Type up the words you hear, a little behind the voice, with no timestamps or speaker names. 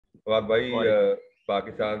फवाद भाई, और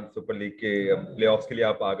Pakistan super league के प्लेऑफ्स के लिए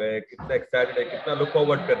आप आ गए हैं, कितना एक्साइटेड है, कितना लुक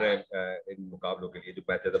फॉरवर्ड कर रहे हैं इन मुकाबलों के लिए, जो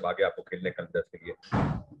मैचेस अब आगे आपको खेलने कलंदर्स के लिए?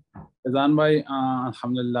 फैजान भाई,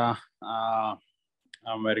 अल्हम्दुलिल्लाह,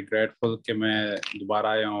 आई एम वेरी ग्रेटफुल कि मैं दोबारा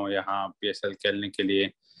आया हूँ यहाँ पीएसएल खेलने के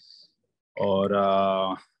लिए। और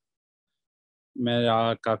मैं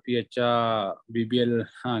यहाँ काफ़ी अच्छा बीबीएल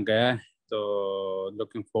गया है, तो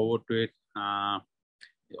looking forward to it.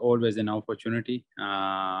 Always an opportunity.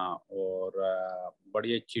 और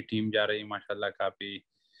बड़ी अच्छी टीम जा रही है माशाल्लाह, काफ़ी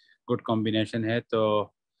गुड कॉम्बिनेशन है। तो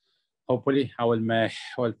hopefully I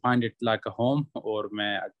will find it like a home, और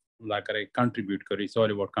मैं लाइक कंट्रीब्यूट करी।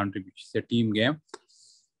 सॉरी अबाउट कंट्रीब्यूट से टीम गेम,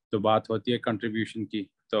 तो बात होती है कंट्रीब्यूशन की,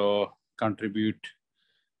 तो कंट्रीब्यूट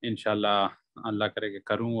इंशाल्लाह अल्लाह करे कि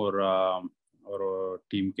करूं, और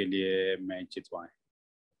टीम के लिए मैच जितवाएं।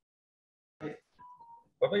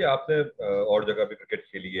 और भाई, आपने और जगह भी क्रिकेट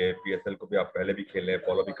खेली है, पीएसएल को भी आप पहले भी खेले हैं,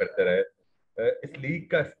 फॉलो भी करते रहे। इस लीग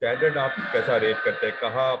का स्टैंडर्ड आप कैसा रेट करते हैं?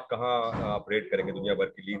 कहाँ आप रेट करेंगे दुनिया भर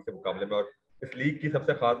की लीग से मुकाबले में? और इस लीग की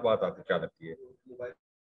सबसे खास बात आपको क्या लगती है?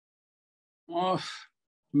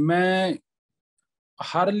 मैं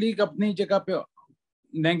हर लीग अपनी जगह पे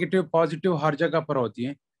नेगेटिव पॉजिटिव हर जगह पर होती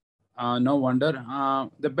है। No wonder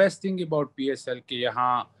the best thing about PSL कि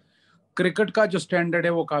यहाँ क्रिकेट का जो स्टैंडर्ड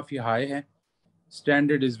है वो काफ़ी हाई है।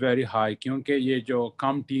 स्टैंडर्ड इज़ वेरी हाई, क्योंकि ये जो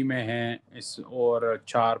कम टीमें हैं इस, और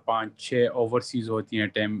 4 5 6 ओवरसीज होती हैं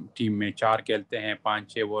टीम में, 4 खेलते हैं, 5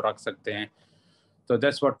 6 वो रख सकते हैं। तो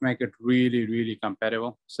that's what make it really really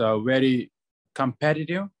comparable, so very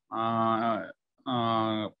competitive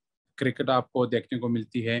cricket आपको देखने को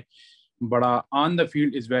मिलती है। बड़ा on the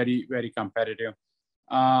field is very very competitive.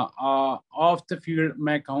 Of the field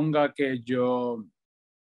मैं कहूँगा कि जो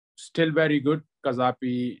स्टिल वेरी गुड,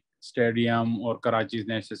 कज़ापी स्टेडियम और कराची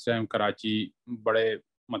नेशनल स्टेडियम कराची बड़े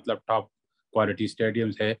मतलब टॉप क्वालिटी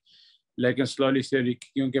स्टेडियम्स है। लेकिन स्लोली स्लोली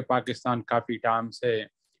क्योंकि पाकिस्तान काफ़ी टाइम से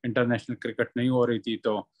इंटरनेशनल क्रिकेट नहीं हो रही थी,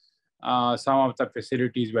 तो some of the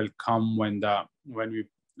facilities will come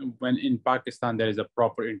when in Pakistan there is a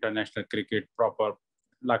proper international cricket, proper,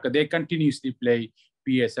 like they continuously play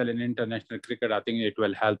PSL and international cricket. I think it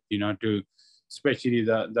will help, to especially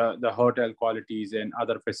the hotel qualities and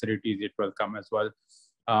other facilities, it will come as well.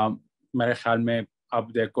 मेरे ख्याल में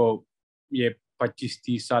अब देखो, ये 25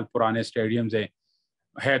 30 साल पुराने stadiums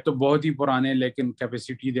है तो बहुत ही पुराने, लेकिन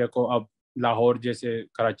कैपेसिटी देखो अब लाहौर जैसे,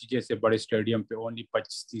 कराची जैसे बड़े स्टेडियम पे ओनली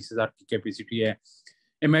 25 30 हज़ार की कैपेसिटी है।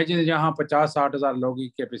 इमेजिन जहाँ 50 60 हज़ार लोगों की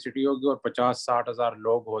कैपेसिटी होगी और 50 60 हज़ार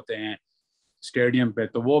लोग होते हैं स्टेडियम पे,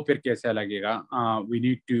 तो वो फिर कैसा लगेगा? We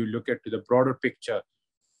need to look at to the broader picture.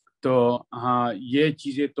 तो हाँ, ये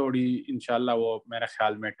चीज़ें थोड़ी इंशाल्लाह वो मेरे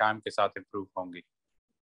ख्याल में टाइम के साथ इम्प्रूव होंगी।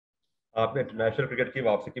 आपने इंटरनेशनल क्रिकेट की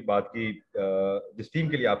वापसी की बात की। जिस टीम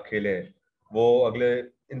के लिए आप खेले हैं, वो अगले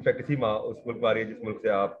इनफैक्ट इसी माह उस मुल्क में आ रही है जिस मुल्क से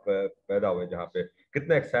आप पैदा हुए, जहाँ पे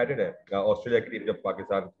कितना एक्साइटेड है ऑस्ट्रेलिया की टीम जब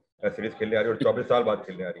पाकिस्तान सीरीज खेलने आ रही है और 24 साल बाद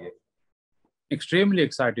खेलने आ रही है? एक्सट्रीमली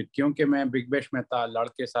एक्साइटेड, क्योंकि मैं बिग बैश में था,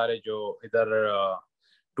 लड़के सारे जो इधर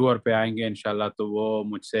टूर पे आएंगे इंशाल्लाह, तो वो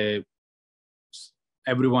मुझसे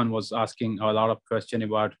everyone was asking a lot of question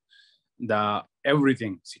about the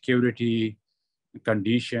everything, security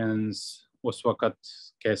conditions, उस वक्त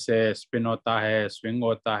कैसे स्पिन होता है, स्विंग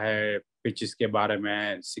होता है, पिचेस के बारे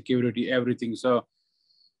में, सिक्योरिटी, एवरीथिंग। सो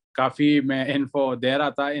काफ़ी मैं इन्फो दे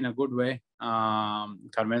रहा था इन अ गुड वे,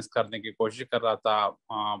 कन्विंस करने की कोशिश कर रहा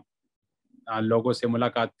था। लोगों से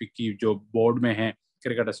मुलाकात भी की जो बोर्ड में हैं,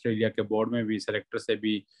 क्रिकेट ऑस्ट्रेलिया के बोर्ड में भी, सेलेक्टर से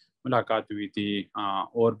भी मुलाकात हुई थी,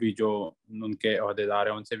 और भी जो उनके अहदेदार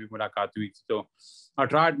हैं उनसे भी मुलाकात हुई थी। तो I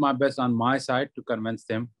tried my best on my side to convince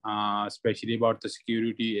them, especially about the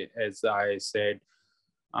security, as I said.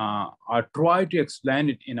 I try to explain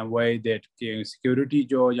it in a way that security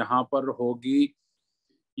जो यहाँ पर होगी,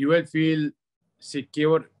 you will feel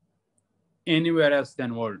secure anywhere else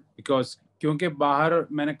than world, because क्योंकि बाहर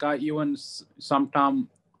मैंने कहा even sometime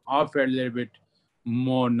I felt a little bit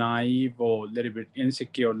more naive or a little bit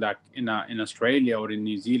insecure, like in Australia or in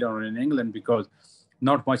New Zealand or in England, because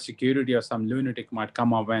not much security or some lunatic might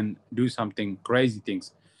come up and do something crazy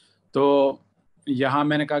things. तो यहाँ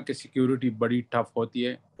मैंने कहा कि security बड़ी tough होती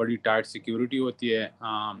है, बड़ी tight security होती है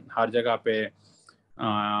हर जगह पे।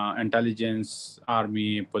 Intelligence,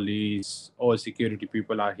 army, police, all security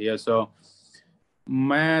people are here. So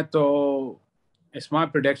मैं तो it's my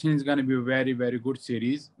prediction is going to be a very very good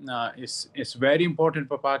series. It's very important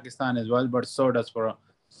for Pakistan as well, but so does for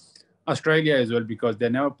Australia as well, because they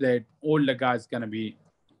never played. All the guys going to be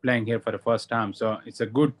playing here for the first time, so it's a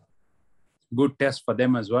good test for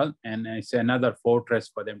them as well, and it's another fortress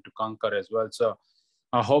for them to conquer as well. So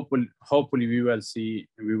hopefully we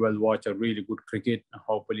will watch a really good cricket.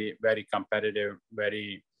 Hopefully very competitive,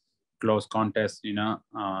 very close contest,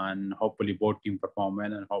 and hopefully both team perform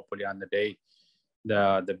well, and hopefully on the day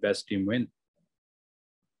the best team win.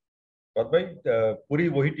 और भाई पूरी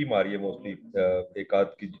वही team आ रही है mostly, एक आध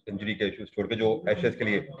की injury के इश्यूज छोड़ के, जो एशेज के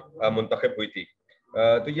लिए मुंतखब हुई थी।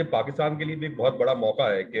 तो ये पाकिस्तान के लिए भी एक बहुत बड़ा मौका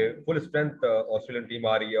है कि फुल स्ट्रेंथ ऑस्ट्रेलियन टीम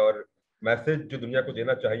आ रही है, और मैसेज जो दुनिया को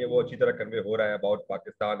देना चाहिए वो अच्छी तरह कन्वे हो रहा है about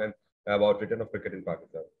Pakistan and about return of cricket in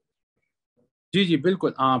Pakistan. जी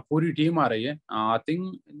बिल्कुल, पूरी टीम आ रही है। I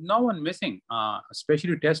think no one missing,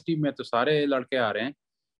 specially test team में तो सारे लड़के आ रहे हैं।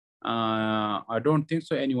 I don't think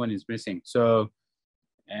so anyone is missing. So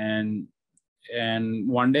and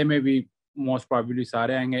one day में भी मोस्ट प्रॉब्ली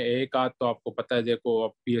सारे आएंगे। एक आध तो आपको पता है, देखो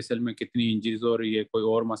अब पीएसएल में कितनी इंजरीज हो रही है, कोई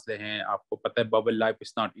और मसले हैं, आपको पता है bubble life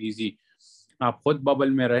is not easy. आप खुद बबल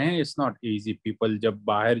में रहें, इट्स नॉट इजी पीपल। जब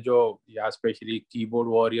बाहर जो या स्पेशली कीबोर्ड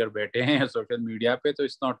वॉरियर बैठे हैं सोशल मीडिया पे, तो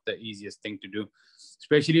it's not the easiest thing to do,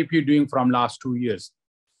 specially if you doing from last 2 years.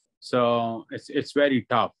 So it's very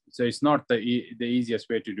tough. So it's not the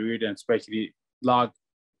easiest way to do it, and especially like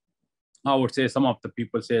I would say some of the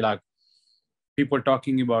people say, like people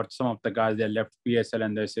talking about some of the guys that left PSL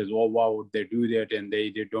and they says, oh, why would they do that, and they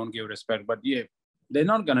don't give respect. But yeah,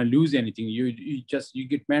 they're not going to lose anything. You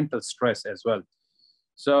get mental stress as well.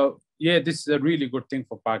 So yeah, this is a really good thing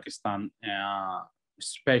for Pakistan,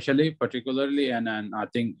 especially particularly, and I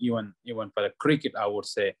think even for the cricket, I would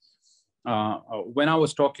say. When I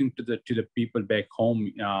was talking to the people back home,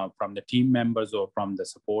 from the team members or from the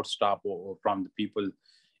support staff or from the people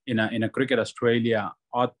in a Cricket Australia,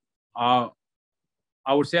 I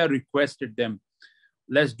would say I requested them,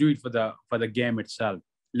 let's do it for the game itself.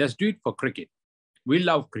 Let's do it for cricket. We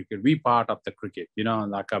love cricket. We part of the cricket,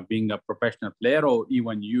 like being a professional player, or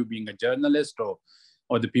even you being a journalist,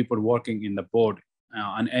 or the people working in the board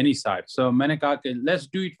on any side. So मैंने कहा कि let's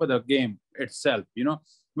do it for the game itself.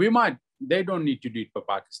 They don't need to do it for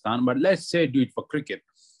Pakistan, but let's say do it for cricket.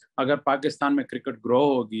 अगर पाकिस्तान में cricket grow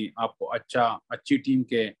होगी, आपको अच्छी team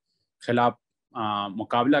के खिलाफ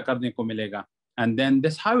मुकाबला करने को मिलेगा. And then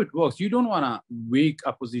that's how it works. You don't want a weak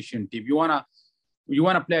opposition team. You want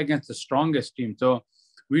to play against the strongest team. So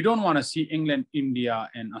we don't want to see England, India,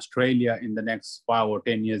 and Australia in the next 5 or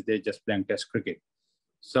 10 years. They're just playing Test cricket.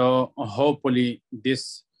 So hopefully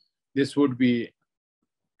this would be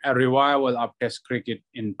a revival of Test cricket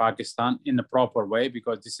in Pakistan in a proper way,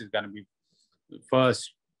 because this is going to be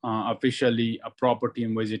first officially a proper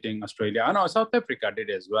team visiting Australia. I know South Africa did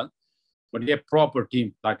as well, but yeah, proper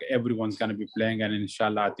team, like everyone's going to be playing, and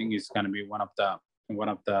inshallah I think it's going to be one of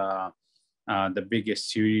the biggest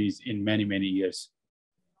series in many years.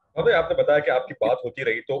 अबे आपने बताया कि आपकी बात होती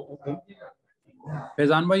रही, तो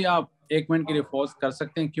फैजान भाई आप 1 मिनट के लिए पॉज कर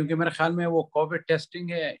सकते हैं, क्योंकि मेरे ख्याल में वो कोविड टेस्टिंग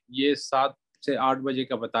है, ये 7 से 8 बजे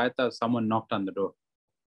का बताया था. someone knocked on the door.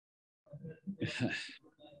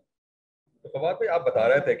 तो फवाद भाई आप बता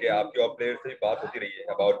रहे थे कि आपके और प्लेयर से बात होती रही है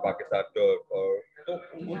अबाउट पाकिस्तान, तो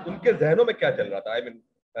उनके जहनों में क्या चल रहा था? I mean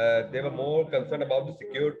they were more concern about the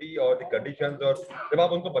security और द कंडीशंस, और जब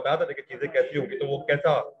आप उनको बताते थे कि चीजें कैसी होंगी, तो वो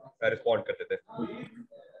कैसा रिस्पॉन्ड करते थे?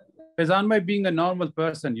 Fazan, by being a normal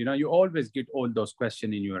person, you always get all those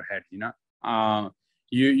questions in your head.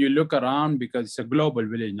 You look around, because it's a global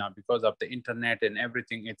village now, because of the internet and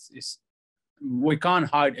everything. It's we can't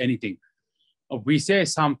hide anything. We say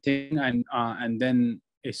something and then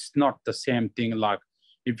it's not the same thing. Like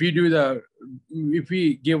if we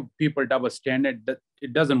give people double standard, that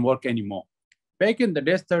it doesn't work anymore. Back in the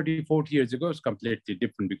days 30-40 years ago, it's completely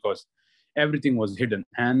different, because everything was hidden,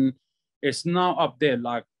 and it's now up there.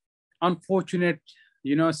 Like unfortunate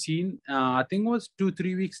scene, I think it was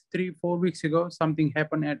 3-4 weeks ago, something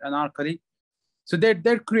happened at Anarkali. So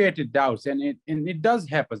that created doubts, and it does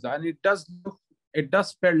happen, and it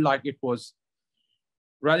does feel like it was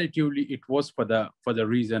relatively, it was for the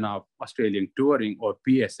reason of Australian touring or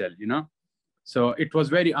PSL, So it was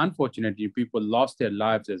very unfortunate. People lost their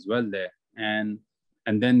lives as well there, and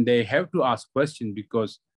then they have to ask questions,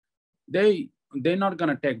 because they're not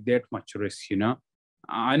gonna take that much risk,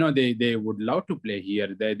 I know they would love to play here.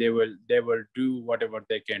 They will do whatever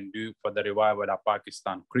they can do for the revival of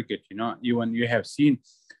Pakistan cricket. Even you have seen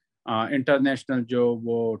international जो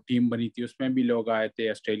वो team बनी थी, उसमें भी लोग आए थे,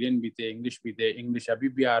 Australian भी थे, इंग्लिश भी थे. इंग्लिश अभी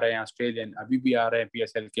भी आ रहे हैं, ऑस्ट्रेलियन अभी भी आ रहे हैं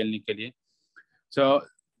पीएसएल खेलने के लिए. So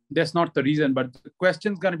that's not the reason, but the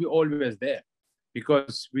question's going to be always there,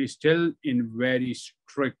 because we still in very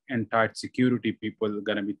strict and tight security. People are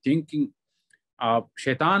going to be thinking,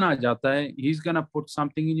 shaitan aa jata hai, he's going to put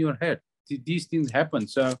something in your head. These things happen.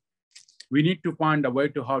 So we need to find a way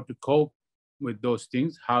to how to cope with those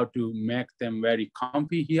things, how to make them very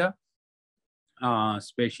comfy here,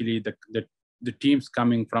 especially the teams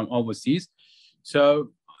coming from overseas.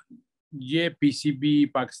 So ये PCB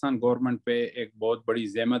Pakistan government पे एक बहुत बड़ी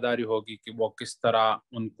जिम्मेदारी होगी कि वो किस तरह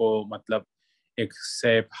उनको मतलब एक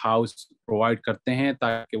सेफ हाउस प्रोवाइड करते हैं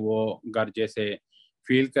ताकि वो घर जैसे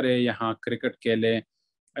फील करे, यहाँ क्रिकेट खेले।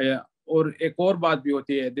 और एक और बात भी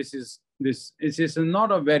होती है, this is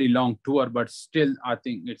not a very long tour but still I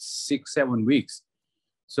think it's 6-7 weeks,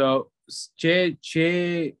 so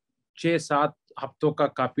 6-7 हफ्तों का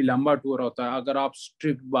काफी लंबा टूर होता है। अगर आप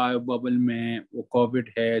स्ट्रिक्ट बायो बबल में, वो कोविड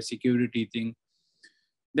है, security thing,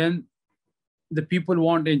 then the people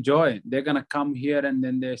won't enjoy. They're gonna come here and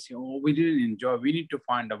then they say, "Oh, we didn't enjoy. We need to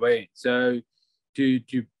find a way." So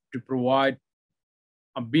to provide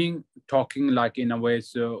being talking like in a way,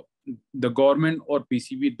 so the government और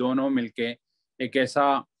PCB दोनों मिलके एक ऐसा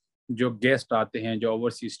जो guest आते हैं, जो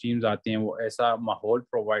overseas teams आते हैं, वो ऐसा माहौल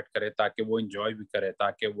प्रोवाइड करे ताकि वो एंजॉय भी करे,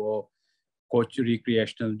 ताकि वो कुछ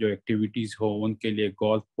रिक्रिएशनल जो एक्टिविटीज़ हो उनके लिए,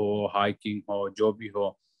 गोल्फ हो, हाइकिंग हो, जो भी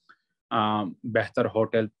हो, बेहतर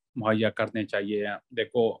होटल मुहैया करने चाहिए।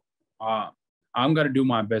 देखो, I'm gonna do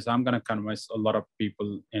my best. I'm gonna convince a lot of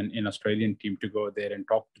people in Australian team to go there and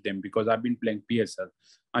talk to them because I've been playing PSL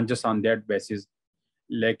and just on that basis.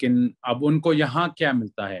 लेकिन अब उनको यहाँ क्या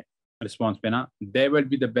मिलता है response पे ना, they will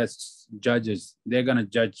be the best judges. They're gonna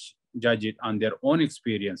judge it on their own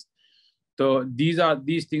experience. So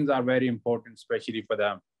these things are very important, especially for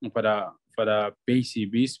the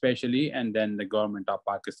PCB especially, and then the government of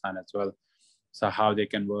Pakistan as well. So how they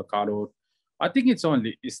can work out. I think it's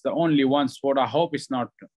the only one sport. I hope it's not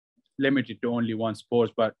limited to only one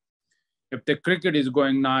sport, but if the cricket is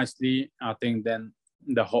going nicely, I think then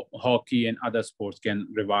the hockey and other sports can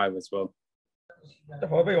revive as well. तो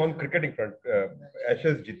how about on cricketing front,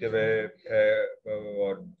 Ashes जीते हुए है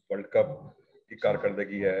और world cup की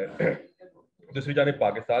कारकर्दगी है, दूसरी जाने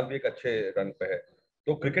पाकिस्तान भी एक अच्छे रन पे है,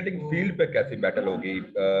 तो क्रिकेटिंग फील्ड पे कैसी बैटल होगी?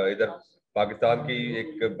 इधर पाकिस्तान की एक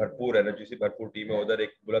भरपूर एनर्जी से भरपूर टीम है, उधर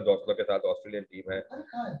एक बुलंद हौसलों के साथ ऑस्ट्रेलियन टीम है।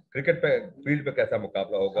 क्रिकेट पे फील्ड पे कैसा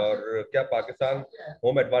मुकाबला होगा और क्या पाकिस्तान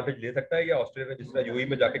होम एडवांटेज ले सकता है, या ऑस्ट्रेलिया ने जिस तरह यूएई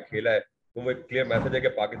में जाके खेला है तो वो एक क्लियर मैसेज है कि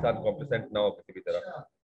पाकिस्तान कॉम्पिटेंट ना हो किसी भी तरह?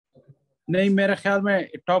 नहीं, मेरे ख्याल में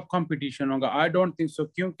टॉप कंपटीशन होगा। आई डोंट थिंक सो,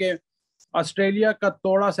 क्योंकि ऑस्ट्रेलिया का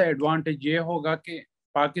थोड़ा सा एडवांटेज ये होगा कि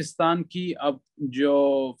पाकिस्तान की अब जो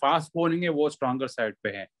फास्ट बॉलिंग है वो स्ट्रॉन्गर साइड पे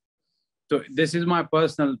है। तो this is my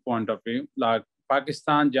personal point of view, like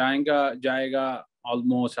Pakistan जाएगा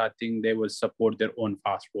almost, I think they will support their own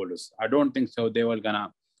fast bowlers. I don't think so they will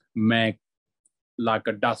gonna make like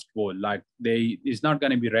a dust bowl, like it's not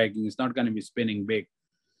gonna be ragging, it's not gonna be spinning big.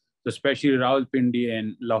 So especially Rawalpindi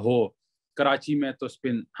and Lahore, Karachi में तो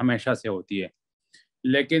spin हमेशा से होती है,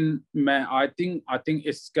 लेकिन मैं I think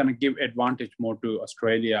it's gonna give advantage more to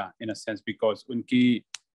Australia in a sense because उनकी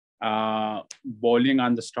bowling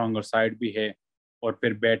on the stronger side भी है और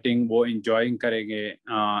फिर बैटिंग वो इंजॉइंग करेंगे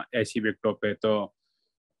ऐसी विकेटों पे। तो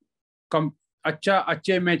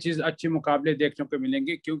अच्छे मैचेस, अच्छे मुकाबले देखने को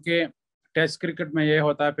मिलेंगे, क्योंकि टेस्ट क्रिकेट में ये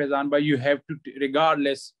होता है फैजान भाई, you have to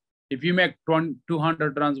regardless if you make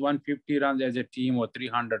 200 runs, 150 runs as a team or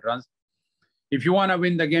 300 runs, if you want to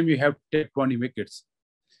win the game you have to take 20 wickets.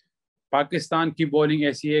 Pakistan की बॉलिंग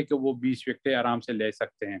ऐसी है कि वो 20 विकेटें आराम से ले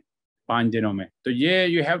सकते हैं 5 दिनों में, तो ये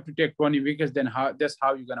you have to take 20 wickets, then that's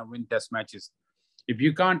how you're going to win test matches. If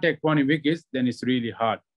you can't take 20 wickets then it's really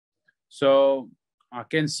hard. So I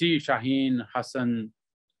can see Shaheen, Hassan,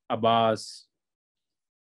 Abbas,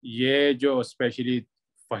 ये जो स्पेशली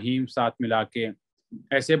फहीम साथ मिला के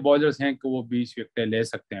ऐसे bowlers हैं कि वो 20 विकेटें ले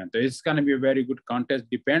सकते हैं। तो it's can be very good contest,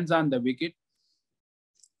 depends on the wicket.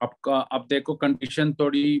 अब देखो कंडीशन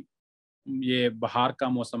थोड़ी, ये बाहर का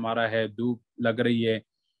मौसम आ रहा है, धूप लग रही है,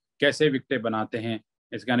 कैसे विकेटें बनाते हैं,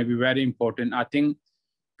 it's can be very important. I think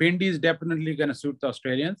Pindi is definitely gonna suit the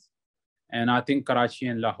Australians, and I think Karachi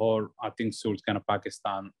and Lahore, I think suits kind of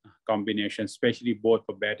Pakistan combination, especially both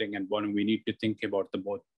for batting and bowling. We need to think about the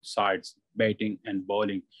both sides, batting and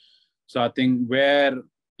bowling. So I think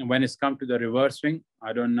when it's come to the reverse swing,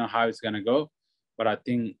 I don't know how it's gonna go, but I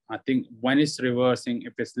think when it's reversing,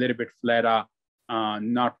 if it's a little bit flatter,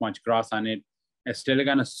 not much grass on it, it's still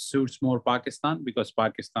gonna suits more Pakistan, because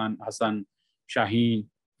Pakistan, Hassan, Shaheen,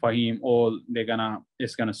 Fahim, all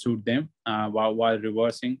it's gonna suit them while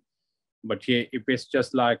reversing. But yeah, if it's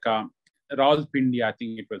just like Rawalpindi, I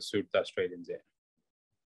think it will suit the Australians there.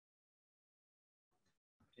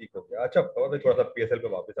 ठीक हो गया। अच्छा, और थोड़ा सा PSL पे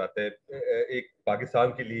वापस आते हैं। एक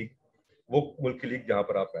पाकिस्तान की लीग, वो मुल्क की लीग जहाँ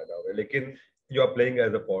पर आप पैदा हुए, लेकिन you are playing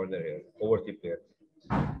as a foreigner here, overseas player,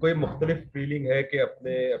 कोई मुख्तलिफ फीलिंग है कि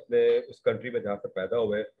अपने उस कंट्री में जहाँ से पैदा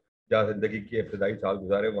हुए जहाँ जिंदगी के इब्तदाई साल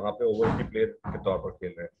गुजारे, वहाँ पे ओवरसीज प्लेयर के तौर पर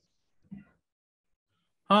खेल रहे हैं?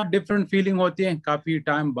 हाँ, डिफरेंट फीलिंग होती है। काफी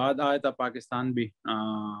टाइम बाद आया था पाकिस्तान भी।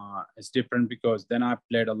 It's different because then I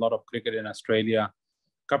played a lot of cricket in Australia.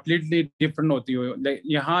 Completely different होती है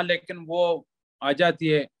यहाँ, लेकिन वो आ जाती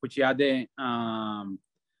है कुछ यादें।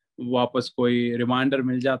 वापस कोई रिमाइंडर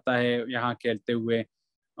मिल जाता है यहाँ खेलते हुए।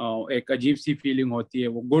 एक अजीब सी फीलिंग होती है,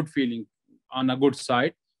 वो good feeling on a good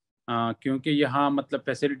side. क्योंकि यहाँ मतलब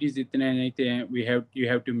फैसिलिटीज इतने नहीं थे। We have you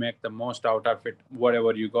have to make the most out of it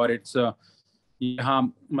whatever you got. It's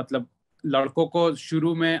यहाँ मतलब लड़कों को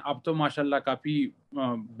शुरू में, अब तो माशाल्लाह काफ़ी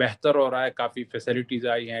बेहतर हो रहा है। काफ़ी फैसिलिटीज़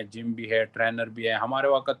आई हैं, जिम भी है, ट्रेनर भी है। हमारे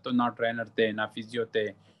वक्त तो ना ट्रेनर थे, ना फिजियो थे,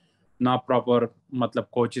 ना प्रॉपर मतलब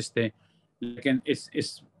कोचेस थे। लेकिन इस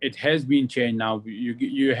it has been change now.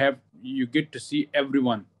 You get to see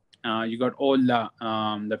everyone, you got all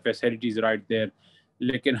the facilities right there.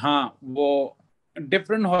 लेकिन हाँ, वो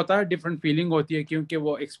डिफरेंट होता है, डिफरेंट फीलिंग होती है, क्योंकि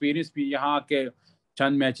वो एक्सपीरियंस भी यहाँ के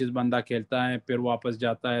चंद मैचेस बंदा खेलता है फिर वापस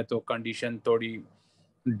जाता है तो कंडीशन थोड़ी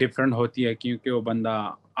डिफरेंट होती है, क्योंकि वो बंदा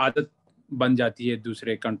आदत बन जाती है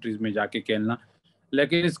दूसरे कंट्रीज में जाके खेलना।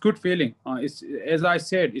 लेकिन it's good feeling. As I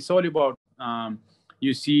said, it's all about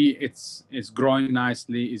you see it's growing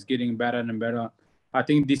nicely, it's getting better and better. I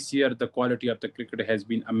think this year the quality of the cricket has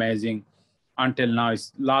been amazing until now. It's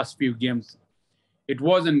last few games it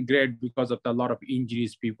wasn't great because of a lot of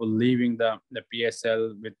injuries, people leaving the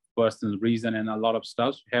PSL with personal reason and a lot of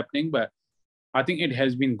stuff happening. But I think it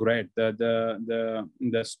has been great.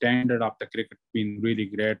 The standard of the cricket been really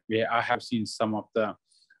great. I have seen some of the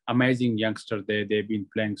amazing youngsters there. They've been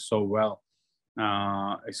playing so well.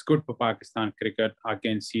 It's good for Pakistan cricket. I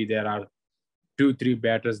can see there are 2-3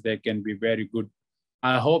 batters that can be very good.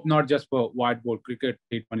 I hope not just for white ball cricket,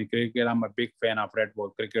 T20 cricket. I'm a big fan of red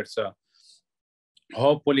ball cricket, so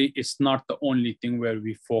hopefully it's not the only thing where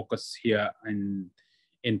we focus here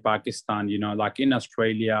in Pakistan. You know, like in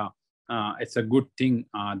Australia, it's a good thing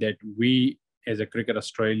that we as a Cricket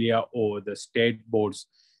Australia or the state boards,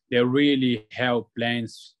 they really have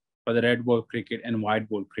plans for the red ball cricket and white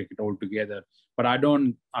ball cricket altogether. But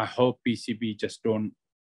I hope PCB just don't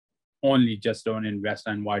invest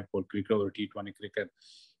in white ball cricket or T20 cricket,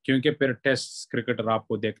 क्योंकि फिर test cricketer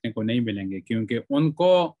आपको देखने को नहीं मिलेंगे, क्योंकि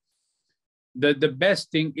उनको the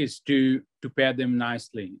best thing is to pair them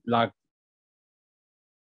nicely. Like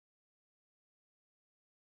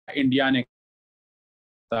India ने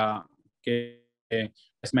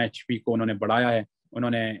टेस्ट मैच फी को उन्होंने बढ़ाया है।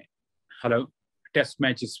 उन्होंने टेस्ट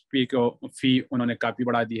मैच फी को फी उन्होंने काफ़ी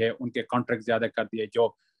बढ़ा दी है, उनके कॉन्ट्रैक्ट ज़्यादा कर दिए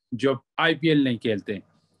जो IPL नहीं खेलते।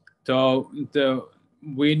 तो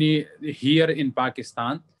we need here in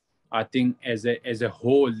Pakistan, I think as a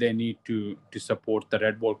whole they need to support the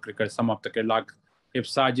red ball cricket. Some of the like if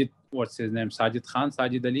Sajid, what's his name,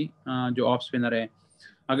 Sajid Ali, जो off spinner है,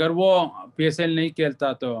 अगर वो PSL नहीं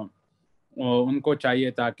खेलता तो उनको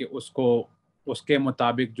चाहिए था कि उसके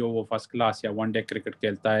मुताबिक जो वो फर्स्ट क्लास या वनडे क्रिकेट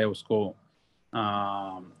खेलता है उसको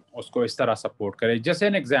इस तरह सपोर्ट करे। जैसे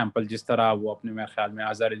एन एग्जांपल, जिस तरह वो अपने मेरे ख्याल में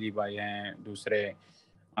अजहर अली भाई हैं, दूसरे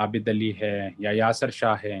आबिद अली है या यासर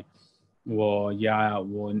शाह है, वो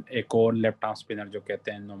एक और लेफ्ट आर्म स्पिनर जो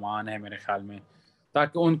कहते हैं नुमान है मेरे ख्याल में,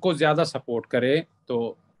 ताकि उनको ज़्यादा सपोर्ट करे।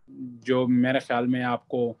 तो जो मेरे ख्याल में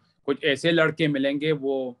आपको कुछ ऐसे लड़के मिलेंगे,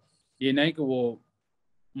 वो ये नहीं कि वो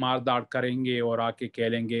मार दाड़ करेंगे और आके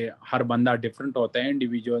खेलेंगे। हर बंदा डिफरेंट होता है,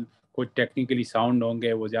 इंडिविजुअल। कुछ टेक्निकली साउंड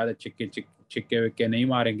होंगे, वो ज़्यादा छिक्के विक्के नहीं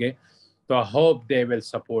मारेंगे। तो I hope they will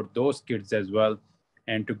support those kids as well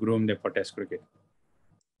and to groom them for test cricket.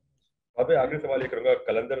 अबे आखिरी सवाल ये करूंगा,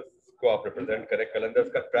 कलंदर्स को आप रिप्रेजेंट करें, कलंदर्स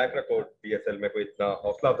का ट्रैक रिकॉर्ड PSL में कोई इतना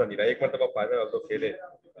हौसला अफजा नहीं रहा। एक मतलब आप फाइनल तो खेले,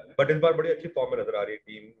 बट इस बार बड़ी अच्छी फॉर्म में नजर आ रही है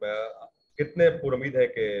टीम। कितने पुरुमीद है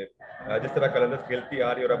कि जिस तरह कलंदर्स खेलती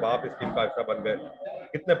आ रही है और अब आप इस टीम का हिस्सा बन गए,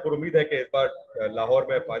 कितने पुरुमीद है कि इस बार लाहौर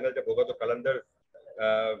में फाइनल जब होगा तो कलंदर्स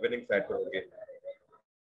विनिंग साइड पर होंगे?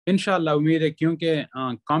 इंशाल्लाह उम्मीद है, क्योंकि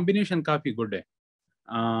कॉम्बिनेशन काफ़ी गुड है।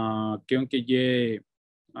 क्योंकि ये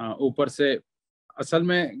ऊपर से असल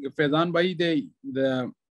में फैजान भाई,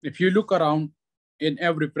 if you look around in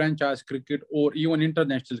every franchise cricket or even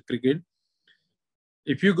international cricket,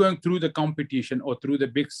 if you're going through the competition or through the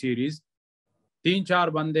big series, 3-4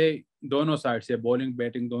 बंदे दोनों साइड से, बॉलिंग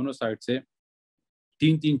बैटिंग दोनों साइड से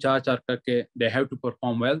 3-3 4-4 करके they have to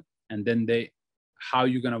perform well, and then how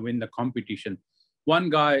you gonna win the competition. One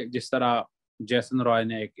guy, जिस तरह जैसन रॉय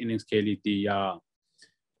ने एक इनिंग्स खेली थी, या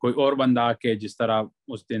कोई और बंदा आके जिस तरह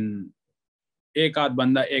उस दिन एक आध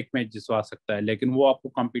बंदा एक मैच जितवा सकता है, लेकिन वो आपको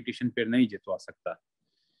कंपटीशन फिर नहीं जितवा सकता।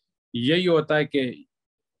 यही होता है कि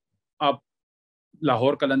अब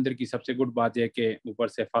लाहौर कलंदर की सबसे गुड बात है कि ऊपर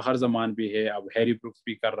से फ़खर जमान भी है, अब हैरी ब्रुक्स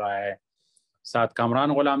भी कर रहा है, साथ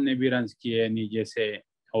कामरान गुलाम ने भी रन्स किए नीचे से,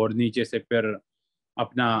 और नीचे से फिर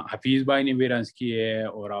अपना हफीज़ भाई ने भी रन्स किए,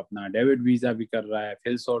 और अपना डेविड वीज़ा भी कर रहा है,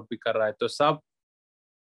 फिल शॉट भी कर रहा है, तो सब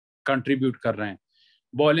कंट्रीब्यूट कर रहे हैं।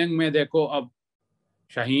 बॉलिंग में देखो अब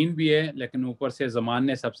शाहीन भी है, लेकिन ऊपर से जमान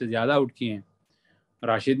ने सबसे ज़्यादा आउट किए हैं,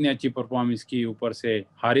 राशिद ने अच्छी परफॉर्मेंस की, ऊपर से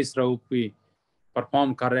हारिस रऊफ भी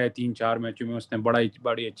परफॉर्म कर रहे हैं 3-4 मैचों में, उसने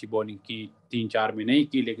बड़ी अच्छी बॉलिंग की, 3-4 में नहीं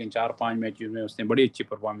की लेकिन 4-5 मैचों में उसने बड़ी अच्छी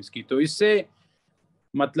परफॉर्मेंस की। तो इससे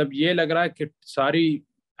मतलब ये लग रहा है कि सारी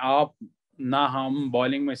आप ना हम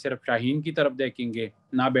बॉलिंग में सिर्फ शाहीन की तरफ देखेंगे,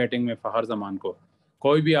 ना बैटिंग में फ़खर जमान को।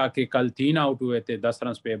 कोई भी आके कल 3 आउट हुए थे 10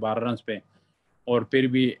 रन पे, 12 रन पे, और फिर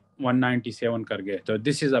भी 197 कर गए, तो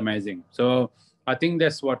this is amazing. So I think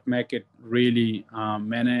that's what make it really.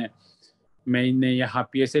 मैंने यहाँ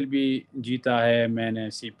PSL भी जीता है, मैंने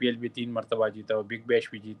CPL भी 3 मरतबा जीता हूँ, बिग बैश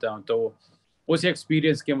भी जीता हूँ, तो उस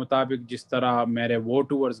एक्सपीरियंस के मुताबिक जिस तरह मेरे वो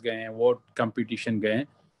टूर्स गए हैं, वो कंपटीशन गए हैं,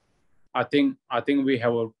 I think we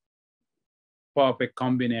have a perfect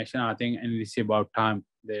combination. I think, and it's about time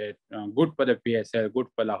that good for the PSL, good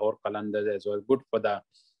for Lahore Qalandars as well, good for the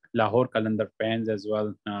Lahore Qalandar fans as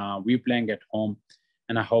well. We playing at home,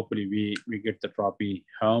 and hopefully we get the trophy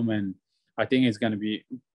home. And I think it's gonna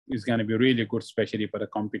be really good, especially for the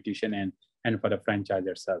competition and for the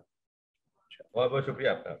franchise itself. बहुत बहुत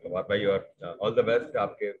शुक्रिया आपका फवाद भाई, और all the best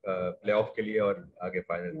आपके play of के लिए और आगे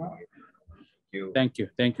फाइनल के लिए। Thank you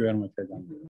very much, Faizan.